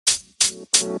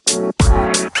What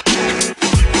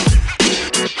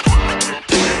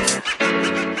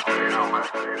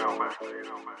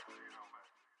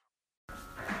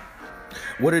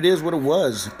it is, what it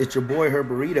was. It's your boy, Her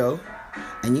Burrito.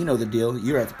 And you know the deal.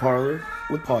 You're at the parlor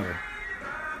with Potter.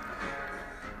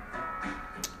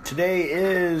 Today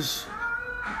is...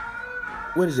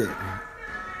 What is it?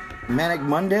 Manic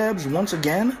Mondabs once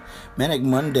again? Manic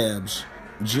Mondabs.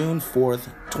 June 4th,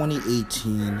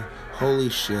 2018. Holy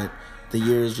shit. The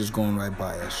year is just going right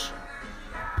by us.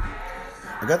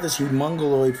 I got this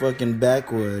humongoloid fucking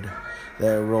backwood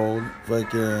that I rolled.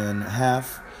 Fucking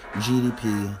half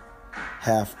GDP,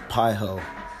 half Pi-Ho.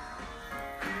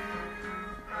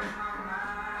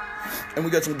 And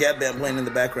we got some Gap Band playing in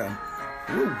the background.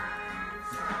 Woo.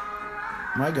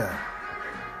 My God.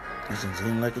 This thing's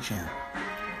hitting like a champ.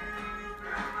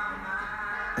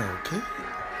 Okay.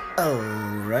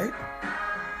 Alright.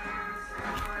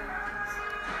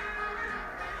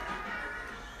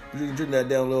 You can turn that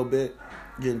down a little bit.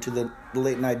 Get into the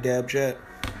late night dab chat.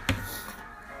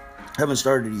 Haven't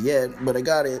started it yet, but I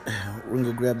got it. We're gonna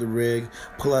go grab the rig,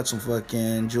 pull out some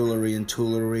fucking jewelry and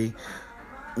toolery,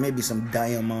 maybe some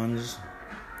diamonds.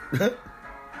 But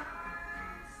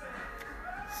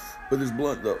this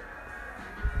blunt though,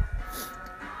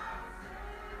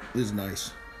 this is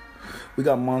nice. We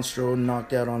got Monstro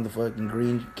knocked out on the fucking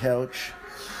green couch.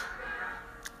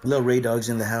 Little Ray Dog's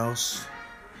in the house.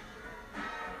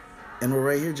 And we're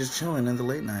right here just chilling in the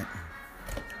late night.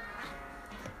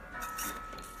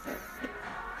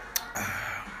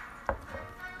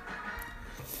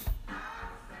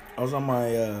 I was on my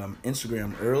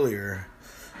Instagram earlier,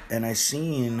 and I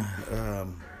seen,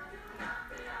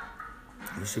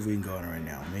 let's see if we can go on right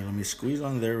now. Let me squeeze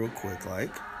on there real quick, like.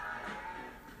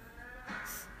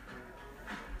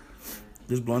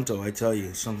 This Blunto, I tell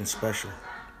you, something special.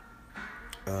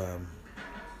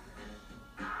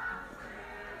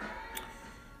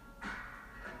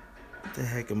 What the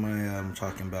heck am I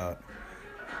talking about?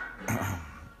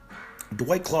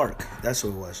 Dwight Clark, that's who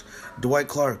it was. Dwight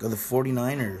Clark of the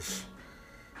 49ers.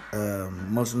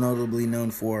 Most notably known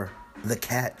for the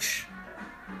catch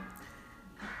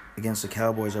against the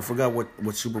Cowboys. I forgot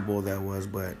what Super Bowl that was,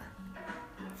 but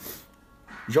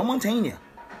Joe Montana.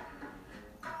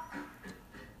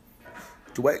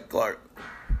 Dwight Clark.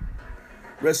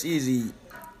 Rest easy,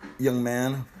 young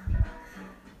man.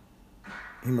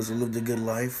 He must have lived a good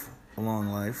life, a long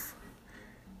life.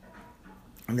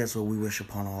 And that's what we wish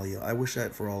upon all of you. I wish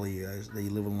that for all of you guys, that you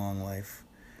live a long life.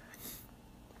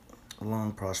 A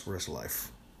long, prosperous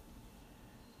life.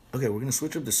 Okay, we're going to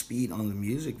switch up the speed on the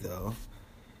music, though.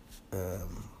 It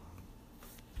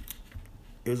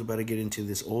was about to get into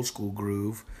this old school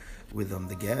groove with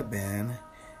the Gap Band.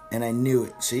 And I knew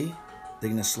it, see? They're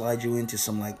going to slide you into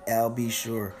some, like, Al B.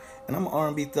 Sure. And I'm an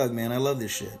R&B thug, man. I love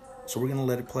this shit. So we're going to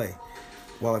let it play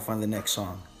while I find the next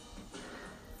song.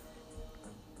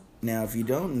 Now, if you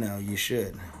don't know, you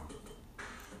should.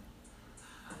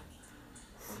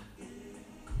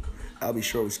 I'll be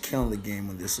sure I was killing the game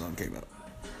when this song came out.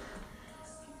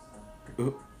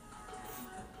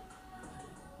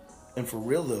 And for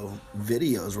real, though,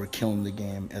 videos were killing the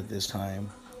game at this time.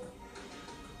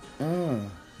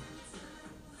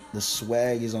 The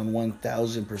swag is on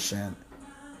 1,000%.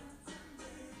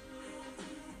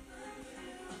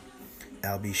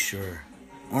 I'll be sure.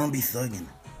 R&B thuggin'.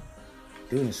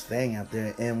 Doing his thing out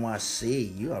there in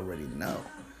NYC. You already know.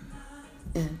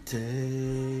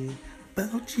 And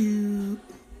about you.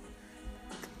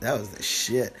 That was the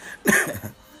shit.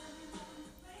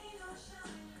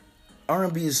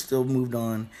 R&B has still moved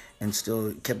on and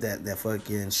still kept that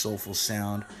fucking soulful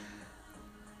sound.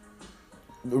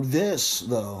 This,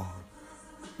 though,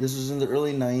 this was in the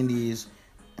early 90s,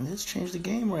 and this changed the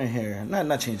game right here.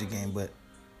 Not changed the game, but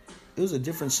it was a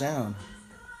different sound.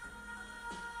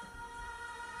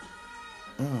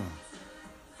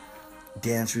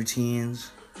 Dance routines,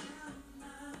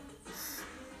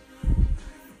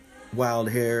 wild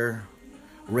hair,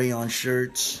 rayon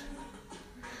shirts,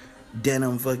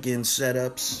 denim fucking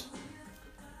setups.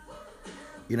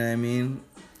 You know what I mean?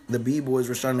 The B-boys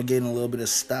were starting to gain a little bit of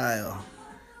style.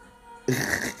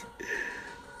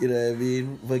 You know what I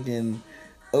mean? Fucking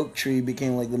Oak Tree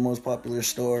became like the most popular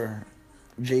store.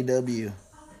 JW.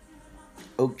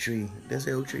 Oak Tree. Did I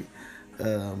say Oak Tree?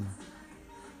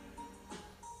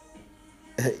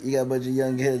 You got a bunch of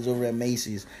young kids over at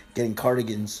Macy's getting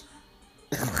cardigans.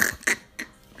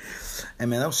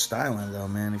 And man, that was styling though,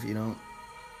 man. If you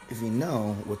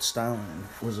know what styling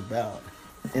was about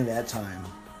in that time,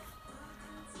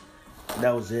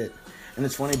 that was it. And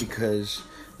it's funny because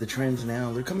the trends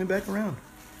now, they're coming back around.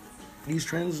 These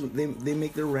trends, they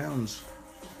make their rounds.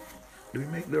 We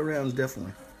make the rounds,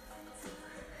 definitely.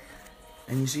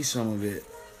 And you see some of it,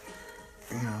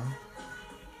 you know.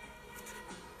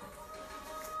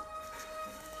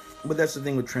 But that's the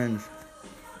thing with trends.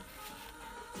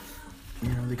 You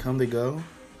know, they come, they go.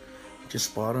 Just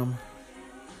spot them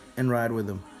and ride with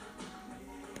them.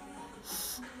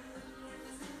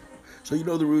 So you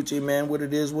know the routine, man. What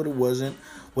it is, what it wasn't,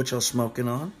 what y'all smoking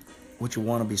on, what you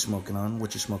want to be smoking on,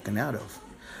 what you're smoking out of.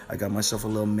 I got myself a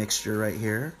little mixture right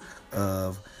here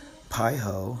of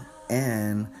Pi-Ho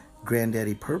and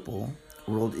Granddaddy Purple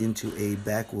rolled into a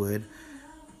backwood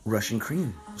Russian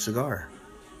cream cigar.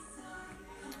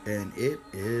 And it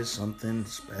is something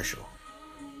special.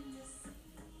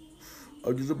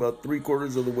 I'm just about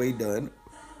 3/4 of the way done.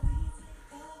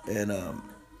 And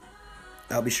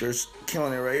I'll be sure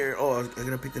killing it right here. Oh, I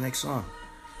gotta pick the next song.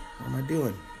 What am I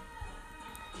doing?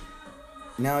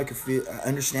 Now I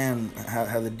understand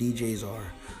how the DJs are.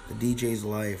 The DJ's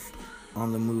life.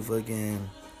 On the move again.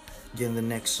 Getting the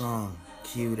next song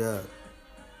queued up.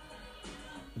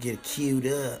 Get it queued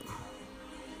up.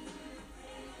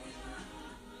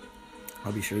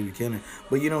 I'll be sure you can.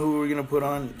 But you know who we're going to put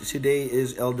on today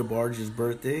is El DeBarge's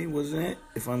birthday, wasn't it?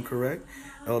 If I'm correct.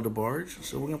 El DeBarge.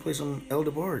 So we're going to play some El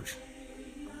DeBarge.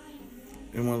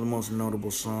 And one of the most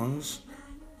notable songs.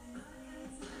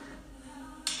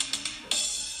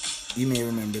 You may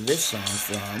remember this song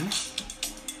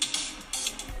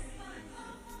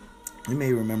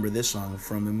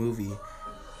from the movie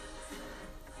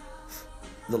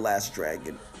The Last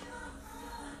Dragon.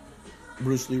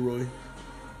 Bruce Leroy.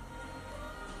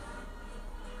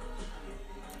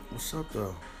 What's up,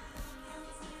 though?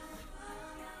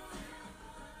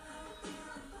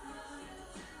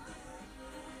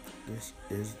 This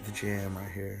is the jam right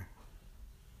here.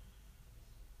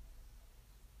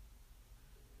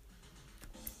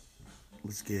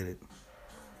 Let's get it.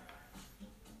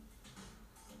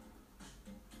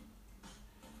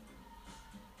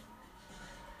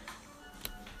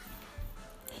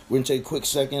 We're going to take a quick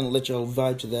second, let y'all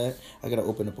vibe to that. I got to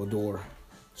open up a door.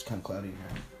 It's kind of cloudy in here.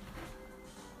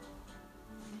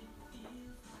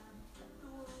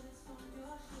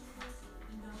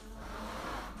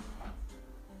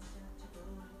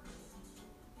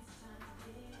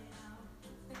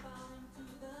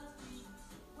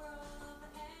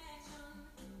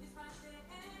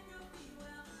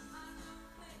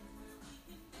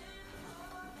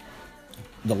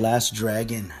 The Last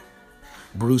Dragon,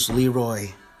 Bruce Leroy,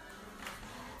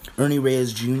 Ernie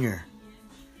Reyes Jr.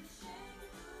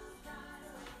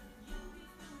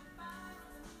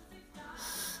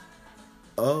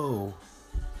 Oh.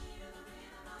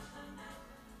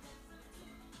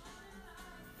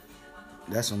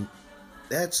 That's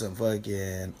some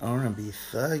fucking R&B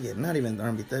thugging. Not even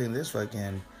R&B thugging, this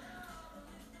fucking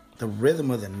the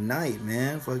rhythm of the night,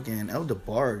 man. Fucking El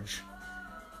DeBarge.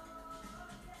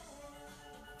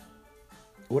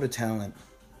 What a talent.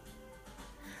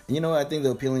 And you know what? I think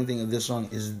the appealing thing of this song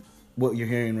is what you're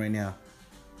hearing right now.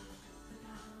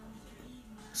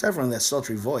 Aside from that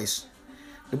sultry voice,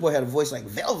 the boy had a voice like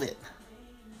velvet.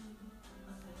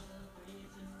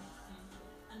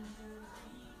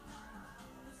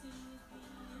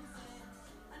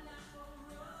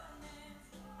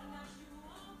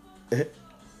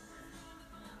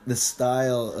 The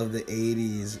style of the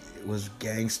 80s was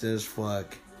gangsta as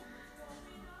fuck.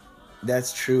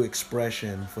 That's true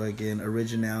expression, fucking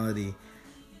originality.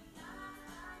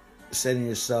 Setting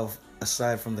yourself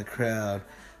aside from the crowd.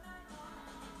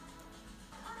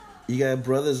 You got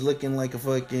brothers looking like a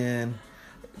fucking...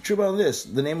 True about this,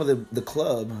 the name of the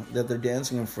club that they're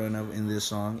dancing in front of in this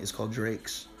song is called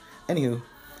Drake's. Anywho,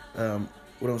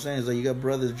 what I'm saying is that you got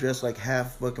brothers dressed like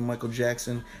half fucking Michael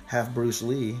Jackson, half Bruce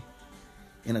Lee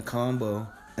in a combo,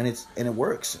 and it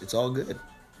works. It's all good.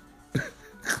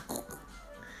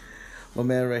 My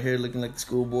man right here looking like the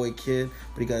schoolboy kid,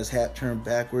 but he got his hat turned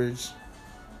backwards.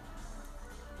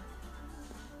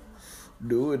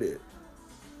 Doing it.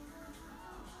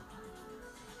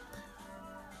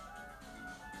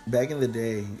 Back in the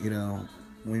day, you know,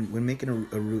 when making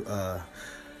a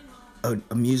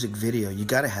music video, you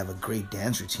gotta have a great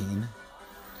dance routine.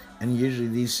 And usually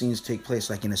these scenes take place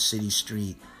like in a city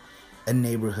street, a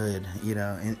neighborhood, you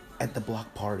know, and at the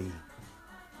block party.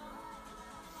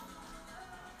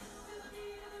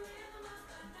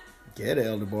 Get it,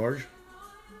 El DeBarge.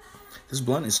 This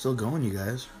blunt is still going, you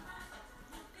guys.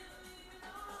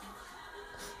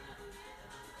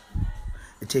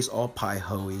 It tastes all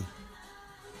Pi-Ho-y.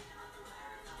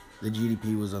 The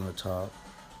GDP was on the top.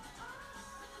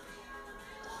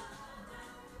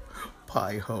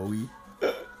 Pi-Ho-y.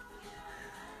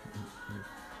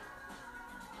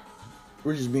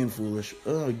 We're just being foolish.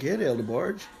 Oh, get it, Elder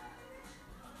Barge.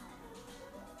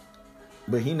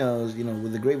 But he knows,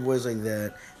 with a great voice like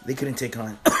that, they couldn't take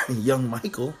on young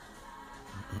Michael.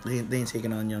 They ain't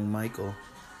taking on young Michael.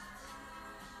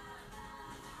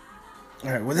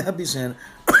 All right, with that being said,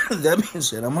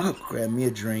 I'm going to grab me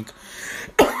a drink,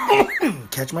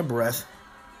 catch my breath,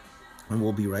 and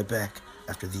we'll be right back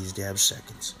after these dab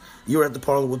seconds. You're at the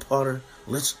parlor with Potter.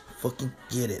 Let's fucking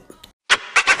get it.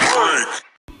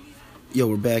 Yo,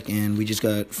 we're back, and we just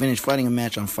got finished fighting a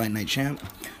match on Fight Night Champ.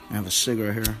 I have a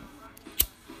cigarette here.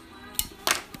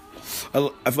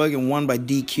 I fucking won by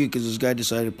DQ because this guy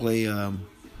decided to play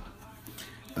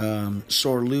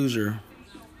sore loser.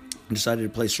 Decided to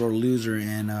play sore loser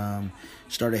and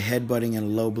started headbutting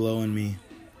and low blowing me.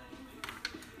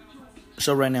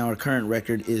 So right now our current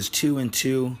record is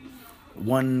 2-2,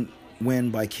 1 win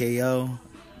by KO,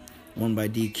 1 by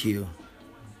DQ.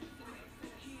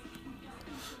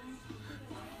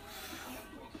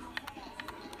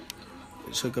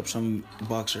 Let's hook up some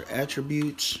boxer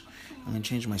attributes. I'm going to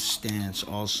change my stance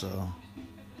also.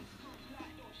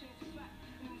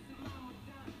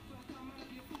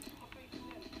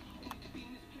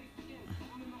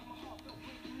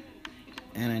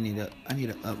 And I need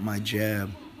to up my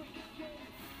jab.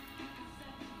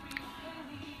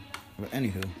 But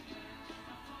anywho,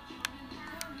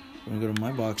 we're going to go to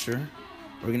my boxer.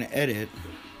 We're going to edit.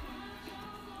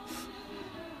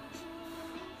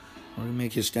 We're going to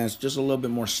make his stance just a little bit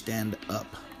more stand up.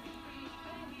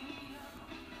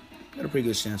 Got a pretty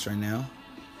good stance right now.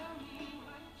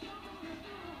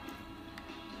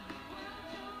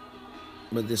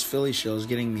 But this Philly show is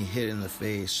getting me hit in the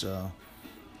face, so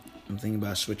I'm thinking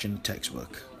about switching to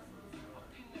textbook.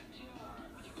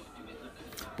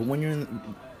 But when you're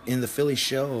in the Philly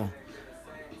show,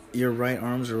 your right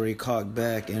arm's already cocked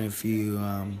back, and if you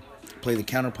play the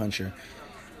counterpuncher,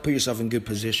 put yourself in good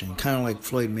position. Kind of like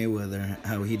Floyd Mayweather,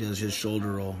 how he does his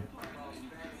shoulder roll.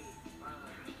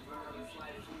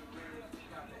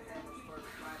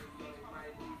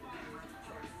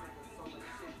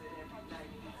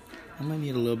 I might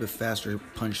need a little bit faster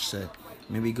punch set.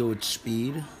 Maybe go with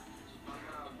speed.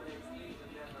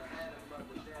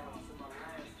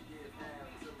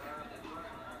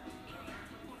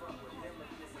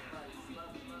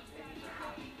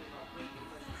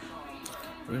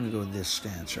 We're going to go with this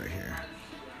stance right here.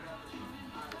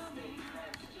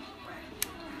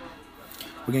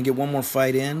 We're going to get one more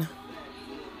fight in.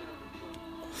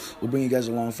 We'll bring you guys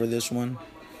along for this one.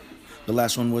 The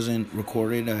last one wasn't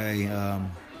recorded. I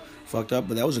fucked up,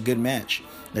 but that was a good match.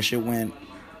 That shit went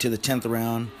to the 10th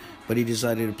round, but he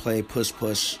decided to play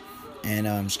puss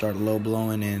and start low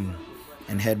blowing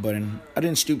and headbutting. I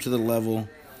didn't stoop to the level.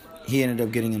 He ended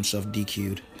up getting himself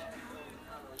DQ'd.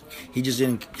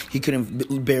 He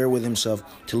couldn't bear with himself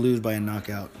to lose by a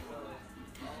knockout.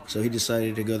 So he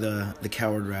decided to go the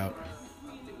coward route.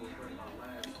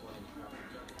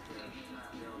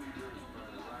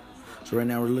 So right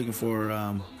now we're looking for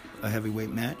a heavyweight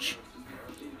match.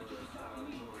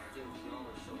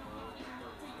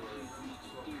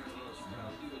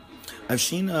 I've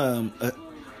seen a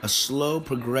slow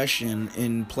progression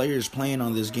in players playing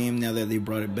on this game now that they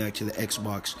brought it back to the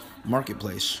Xbox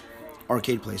marketplace.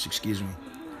 Arcade place, excuse me.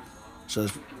 So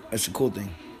that's a cool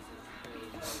thing.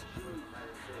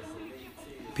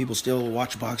 People still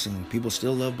watch boxing. People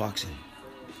still love boxing.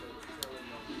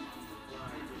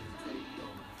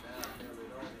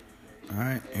 All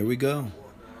right, here we go.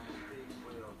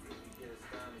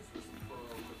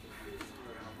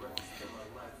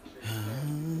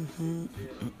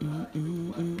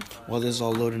 While this is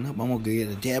all loading up, I'm going to get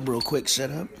a dab real quick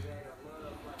set up.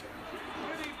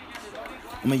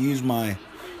 I'm going to use my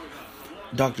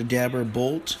Dr. Dabber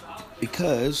Bolt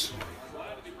because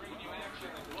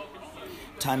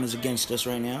time is against us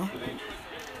right now.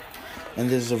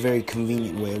 And this is a very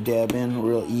convenient way of dabbing.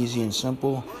 Real easy and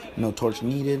simple. No torch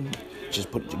needed. Just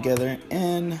put it together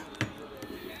and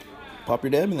pop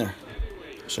your dab in there.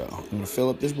 So I'm going to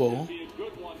fill up this bowl.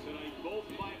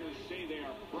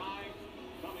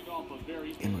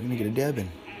 And we're going to get a dab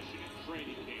in.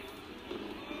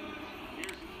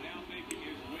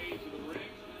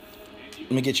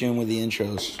 Let me get you in with the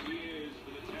intros.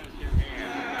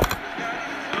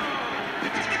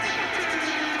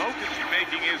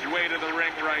 Making his way to the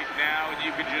ring right now, and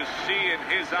you can just see in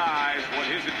his eyes what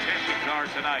his intentions are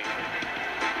tonight.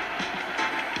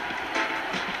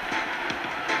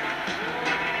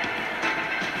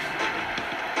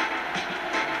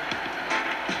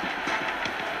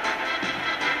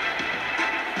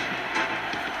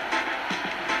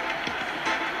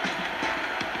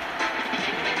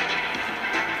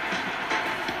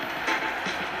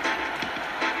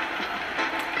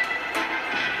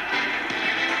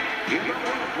 In the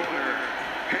one corner,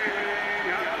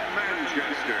 hailing out of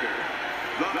Manchester,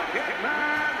 the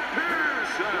Hitman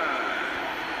Pearson.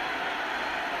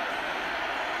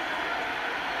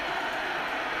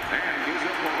 And his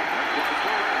opponent across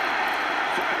the ring,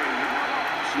 fighting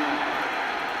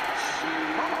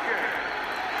Smoker.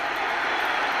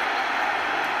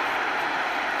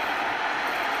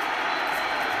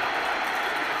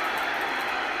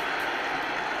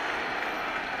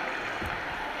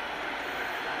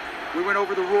 We went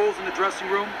over the rules in the dressing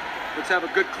room. Let's have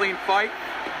a good, clean fight.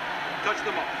 Touch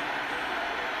them up.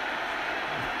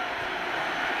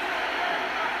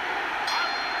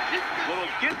 Little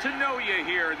get to know you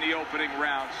here in the opening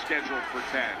round scheduled for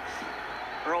 10.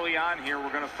 Early on here,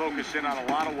 we're going to focus in on a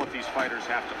lot of what these fighters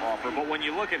have to offer. But when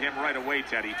you look at him right away,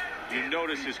 Teddy, you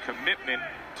notice his commitment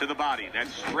to the body. That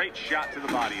straight shot to the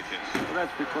body it is. Well,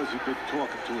 that's because he's been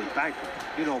talking to his banker.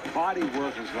 You know, body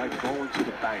work is like going to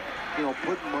the bank. You know,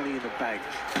 putting money in the bank.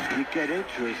 You get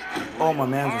interest. Oh, my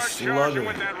man's a Hard slugger. charger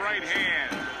with that right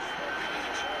hand.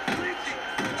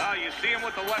 Oh, you see him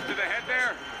with the left of the head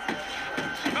there?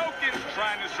 Smokin's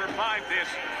trying to survive this.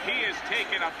 He is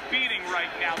taking a beating right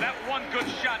now. That one good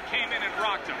shot came in and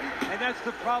rocked him. And that's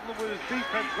the problem with his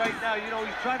defense right now. You know,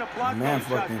 he's trying to block Man those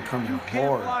shots. fucking coming You can't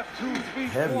hard. block 2, 3,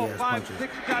 Heavy 4, ass 5, punches.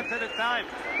 6 shots at a time.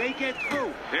 They get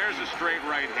through. There's a straight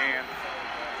right hand.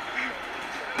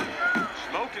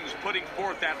 Smokin's putting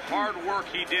forth that hard work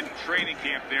he did in training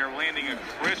camp there, landing a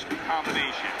crisp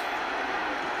combination.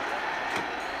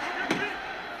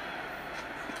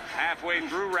 Halfway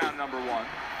through round number 1.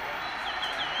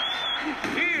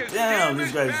 He is Damn,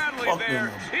 damaged this guy's badly fucking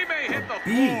there. He may hit the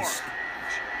beast.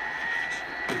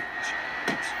 floor.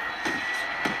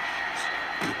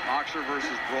 Boxer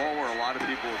versus brawler. A lot of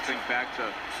people would think back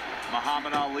to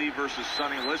Muhammad Ali versus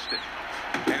Sonny Liston.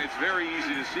 And it's very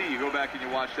easy to see. You go back and you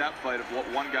watch that fight of what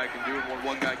one guy can do and what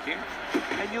one guy can't.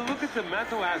 And you look at the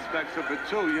mental aspects of it,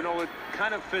 too. You know, it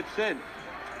kind of fits in.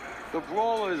 The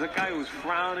brawler is a guy who's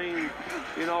frowning.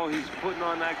 You know, he's putting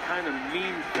on that kind of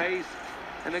mean face.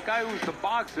 And the guy who's the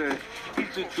boxer,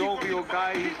 he's a jovial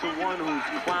guy. He's the one who's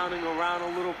clowning around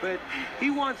a little bit. He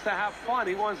wants to have fun.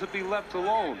 He wants to be left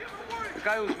alone. The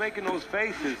guy who's making those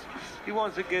faces, he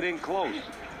wants to get in close.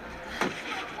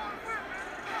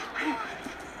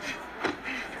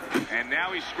 And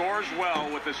now he scores well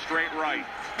with a straight right.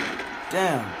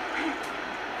 Damn.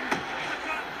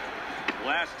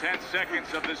 Last 10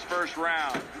 seconds of this first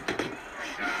round.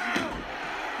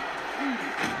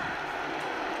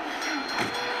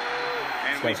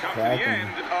 And we That's come to cracking. the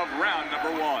end of round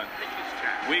number 1.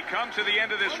 We come to the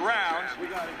end of this round,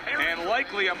 and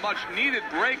likely a much-needed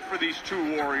break for these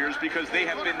two warriors because they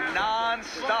have been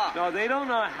non-stop. No, they don't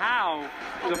know how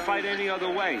to fight any other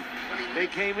way. They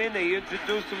came in, they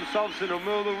introduced themselves in the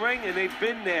middle of the ring, and they've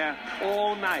been there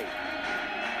all night.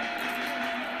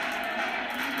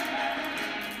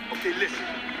 Okay, listen.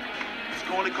 He's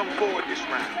going to come forward this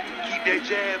round. Keep that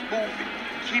jab moving.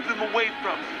 Keep him away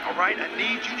from him, all right? I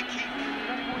need you to keep...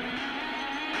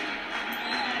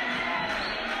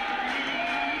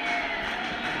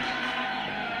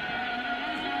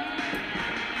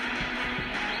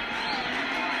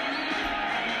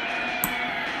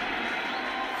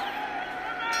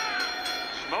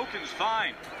 Smokin's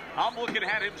fine. I'm looking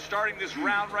at him starting this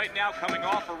round right now, coming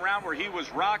off a round where he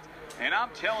was rocked, and I'm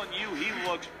telling you, he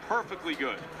looks perfectly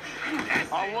good.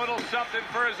 A little something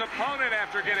for his opponent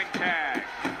after getting tagged.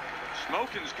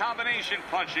 Smokin's combination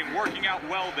punching working out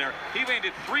well there. He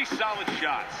landed 3 solid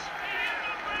shots.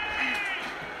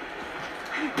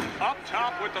 Up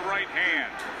top with the right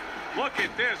hand. Look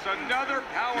at this, another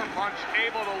power punch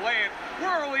able to land.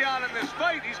 We're early on in this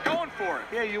fight, he's going for it.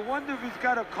 Yeah, you wonder if he's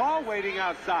got a car waiting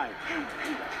outside.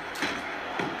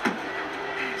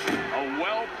 A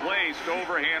well-placed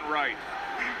overhand right.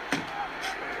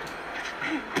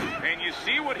 And you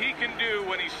see what he can do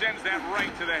when he sends that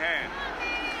right to the head.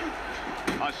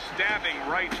 A stabbing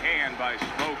right hand by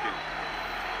Smokin.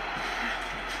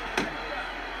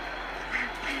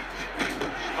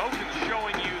 Smokin's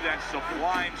showing you that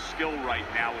sublime skill right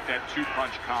now with that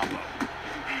 2-punch combo.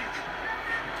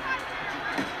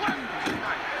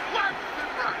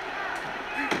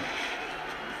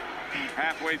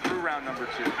 Halfway through round number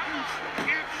 2.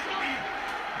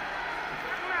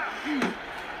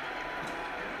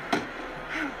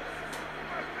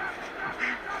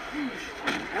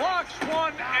 Blocks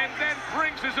one and then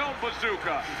brings his own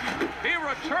bazooka. He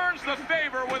returns the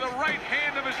favor with a right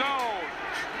hand of his own.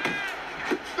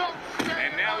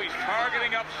 And now he's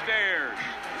targeting upstairs.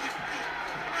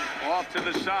 Off to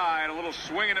the side, a little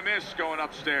swing and a miss going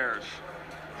upstairs.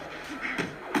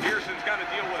 Pearson's got to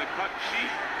deal with a cut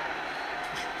sheet.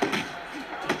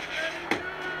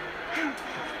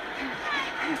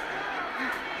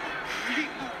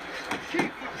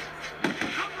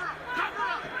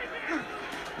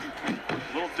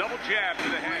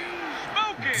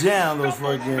 Damn, those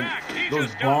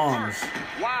bombs.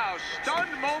 Wow, stunned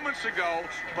moments ago,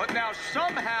 but now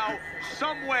somehow,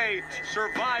 some way,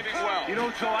 surviving well. You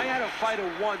know, Joe, I had a fighter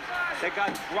once that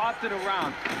got dropped in a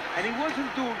round, and he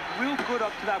wasn't doing real good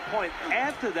up to that point.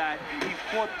 After that, he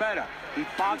fought better. He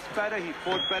boxed better, he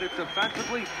fought better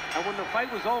defensively, and when the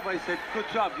fight was over, I said, good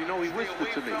job. You know, he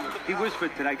whispered to me. He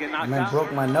whispered, did I get knocked Man out?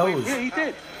 broke my nose. Yeah, he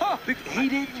did. He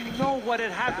didn't know what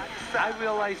had happened. I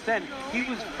realized then he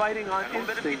was fighting on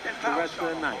instinct the rest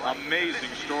of the night. Amazing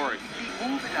story. Keep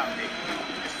moving out there.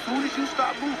 As soon as you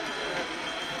start moving.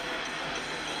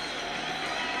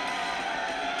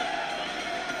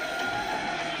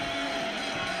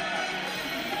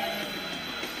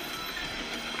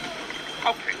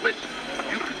 Okay, listen.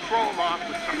 You can throw him off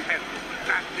with some head movement.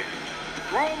 That's it.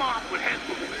 Throw him off with head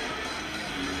movement.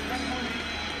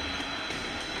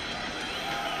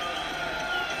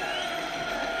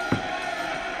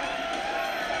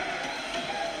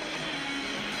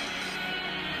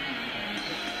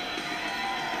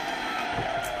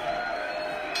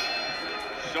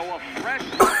 So a fresh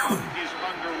round is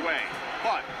underway,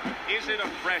 but is it a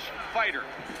fresh fighter?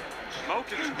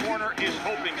 Smokin's corner is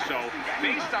hoping so.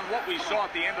 Based on what we saw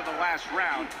at the end of the last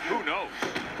round, who knows?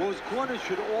 Well, his corner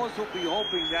should also be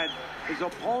hoping that his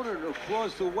opponent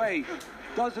across the way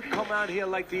doesn't come out here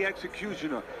like the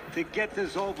executioner to get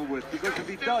this over with, because if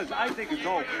he does, I think it's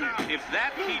over. If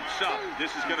that keeps up,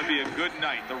 this is going to be a good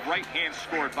night. The right hand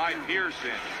scored by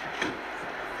Pearson.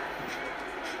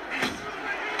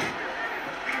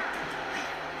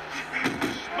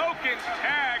 Smokin's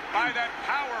tagged by that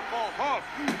powerful hook.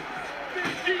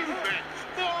 Defense,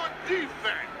 more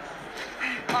defense.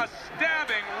 A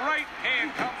stabbing right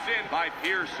hand comes in by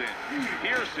Pearson.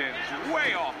 Pearson's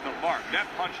way off the mark. That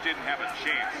punch didn't have a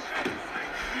chance.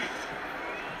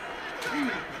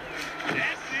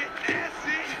 That's it, that's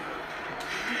it.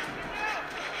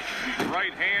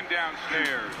 Right hand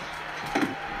downstairs.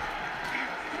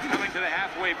 Coming to the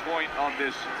halfway point of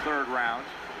this third round.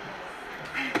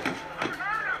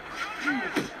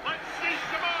 Let's see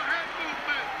some more head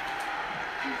movement.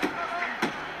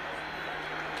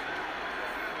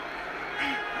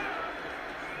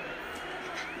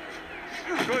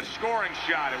 Good scoring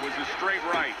shot. It was a straight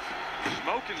right.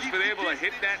 Smokin's been able to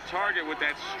hit that target with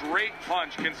that straight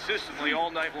punch consistently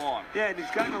all night long. Yeah, and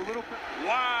he's gotten a little bit...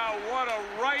 Wow, what a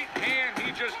right hand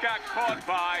he just got caught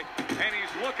by, and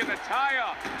he's looking to tie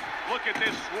up. Look at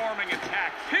this swarming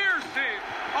attack. Pearson!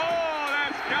 Oh,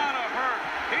 that's gotta hurt.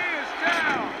 He is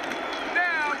down.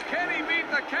 Now, can he beat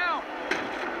the count?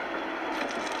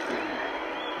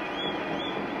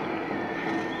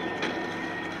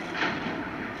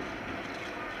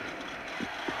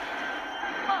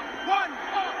 One,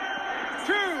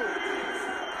 two,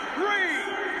 three,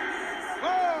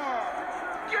 four.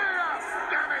 Get up,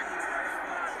 damn it.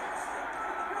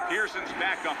 Pearson's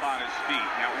back up on his feet.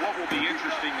 Now, what will be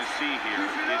interesting to see here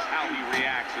is how he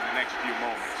reacts in the next few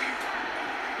moments.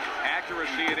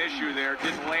 Accuracy an issue there.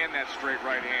 Didn't land that straight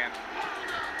right hand.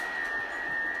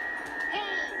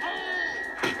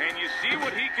 And you see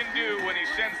what he can do when he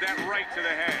sends that right to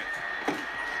the head.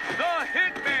 The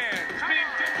Hitman.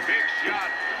 Big shot.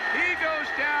 He goes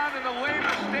down in the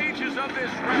later stages of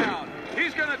this round.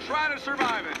 He's going to try to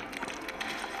survive it.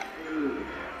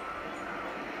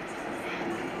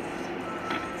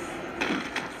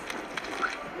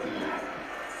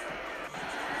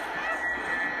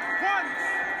 One,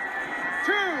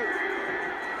 two,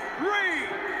 three,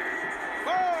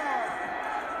 four,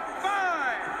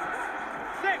 five,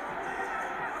 six.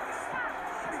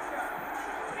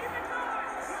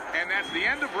 And that's the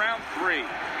end of round three.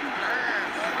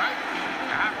 Hands, right? You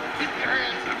have to keep your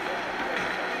hands up.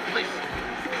 Listen,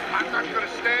 I'm not going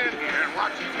to stand here and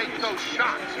watch you take those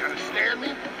shots. You understand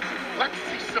me? Let's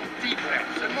see some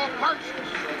defense and more punches.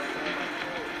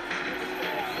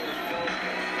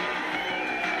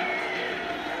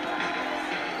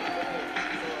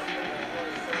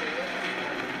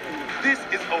 This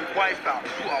is a wipeout.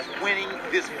 You are winning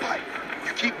this fight.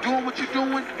 You keep doing what you're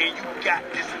doing, and you got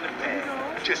this in the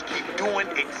bag. Just keep doing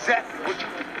exactly what you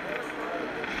do.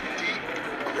 Deep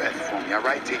breath for me, all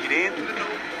right? Take it in through the nose.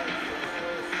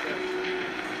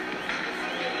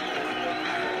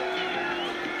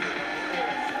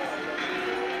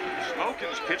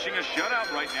 Smokin's pitching a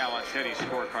shutout right now on Teddy's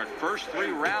scorecard. First three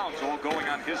rounds all going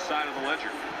on his side of the ledger.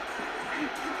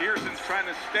 Pearson's trying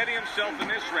to steady himself in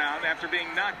this round after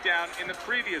being knocked down in the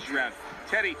previous round.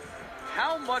 Teddy,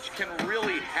 how much can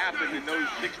really happen in those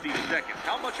 60 seconds?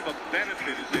 How much of a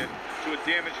benefit is it to a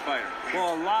damaged fighter?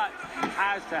 Well, a lot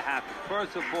has to happen.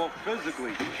 First of all,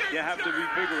 physically, you have to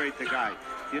revigorate the guy.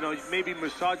 You know, maybe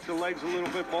massage the legs a little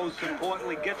bit. Most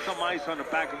importantly, get some ice on the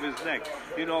back of his neck.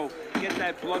 You know, get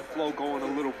that blood flow going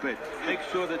a little bit. Make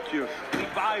sure that you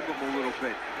revive him a little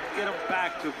bit. Get him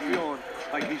back to feeling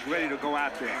like he's ready to go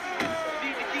out there.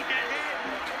 Need to keep that head.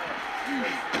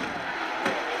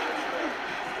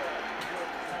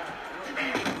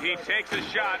 He takes a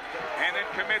shot and then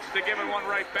commits to giving one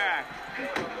right back.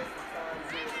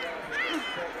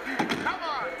 Come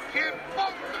on, kid,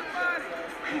 both somebody.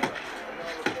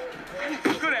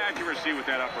 Good accuracy with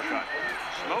that uppercut.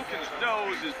 Smokin's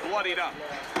nose is bloodied up.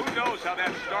 Who knows how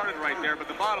that started right there, but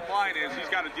the bottom line is he's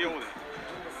got to deal with it.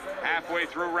 Halfway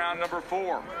through round number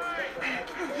 4.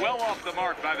 Well off the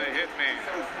mark by the Hitman.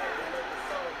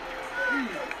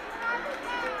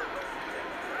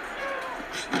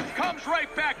 Comes right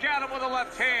back at him with a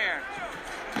left hand.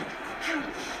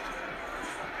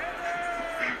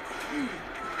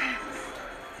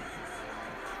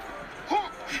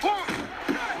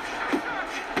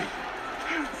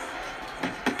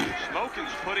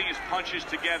 Smokin's putting his punches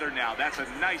together now. That's a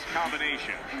nice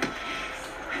combination.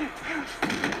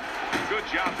 Good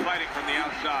job fighting from the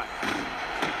outside.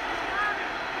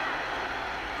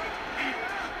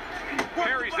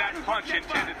 Parries that punch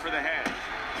intended for the head.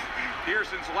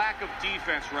 Pearson's lack of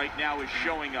defense right now is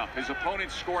showing up. His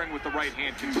opponent's scoring with the right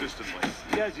hand consistently.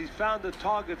 Yes, he's found the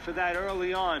target for that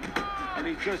early on, and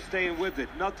he's just staying with it.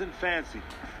 Nothing fancy.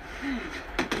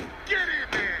 Get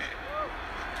in there.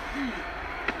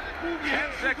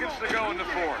 10 seconds to go in the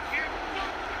 4th.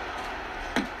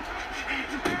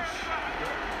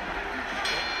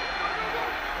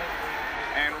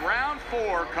 And round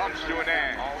 4 comes to an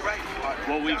end.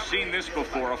 Well, we've seen this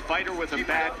before, a fighter with a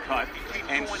bad cut,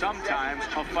 and sometimes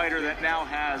a fighter that now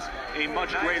has a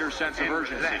much greater sense of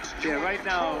urgency. Yeah, right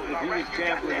now, if he was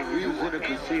gambling, if he was in a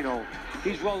casino,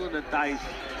 he's rolling the dice.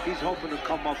 He's hoping to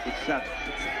come up with 7.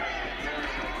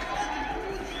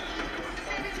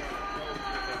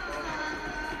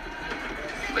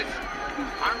 Listen,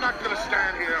 I'm not going to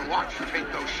stand here and watch you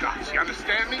take those shots. You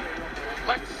understand me?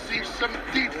 Let's see some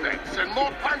defense and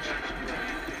more punches.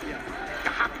 You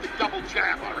have to double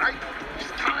jab, all right?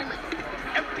 Just time it.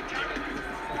 Every time.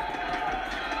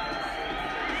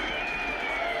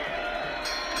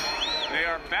 They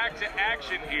are back to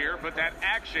action here, but that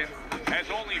action has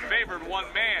only favored one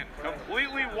man.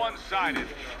 Completely one-sided.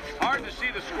 Hard to see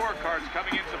the scorecards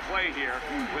coming into play here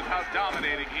with how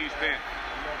dominating he's been.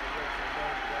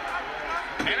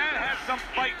 And that has some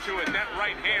fight to it, that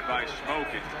right hand by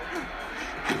Smokin.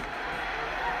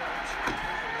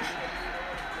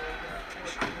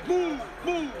 Move,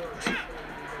 move.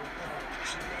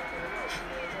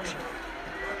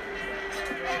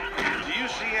 Do you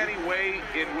see any way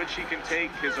in which he can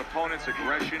take his opponent's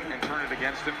aggression and turn it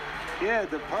against him? Yeah,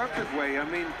 the perfect way. I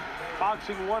mean,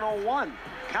 boxing 101,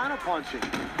 counterpunching.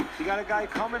 You got a guy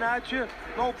coming at you,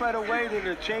 no better way than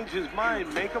to change his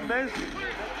mind, make him miss.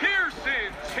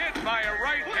 Pearson's hit by a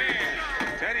right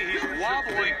hand. Teddy, he's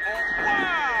wobbling. Oh,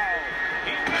 wow!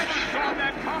 He never saw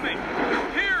that coming.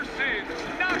 Pearson's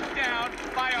knocked down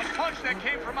by a punch that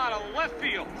came from out of left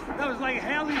field. That was like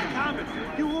Haley's Comet.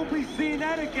 You won't be seeing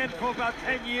that again for about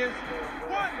 10 years.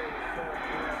 1,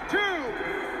 2,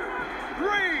 3,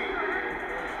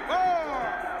 4,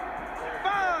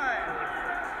 5,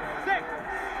 6,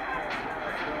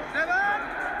 7,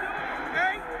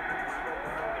 8,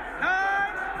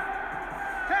 9,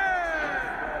 10.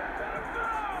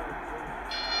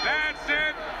 That's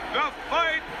it. The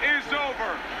fight is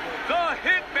over. The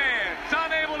Hitman's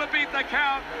unable to beat the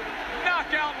count.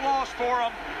 Knockout loss for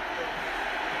him.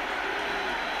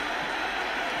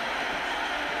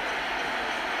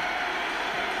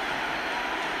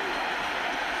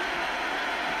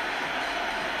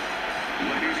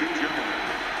 Ladies and gentlemen,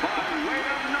 by way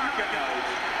of knockout,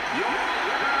 your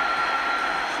winner,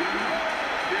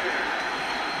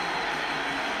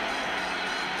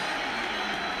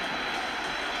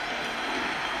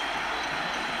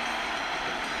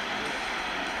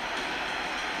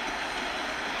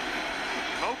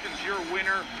 Smokin's your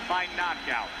winner by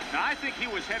knockout. Now, I think he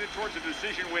was headed towards a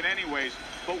decision win anyways,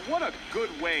 but what a good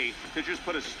way to just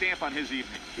put a stamp on his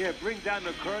evening. Yeah, bring down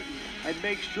the curtain and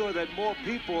make sure that more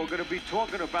people are going to be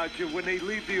talking about you when they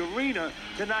leave the arena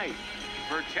tonight.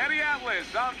 For Teddy Atlas,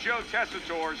 I'm Joe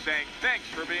Tessitore saying thanks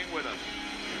for being with us.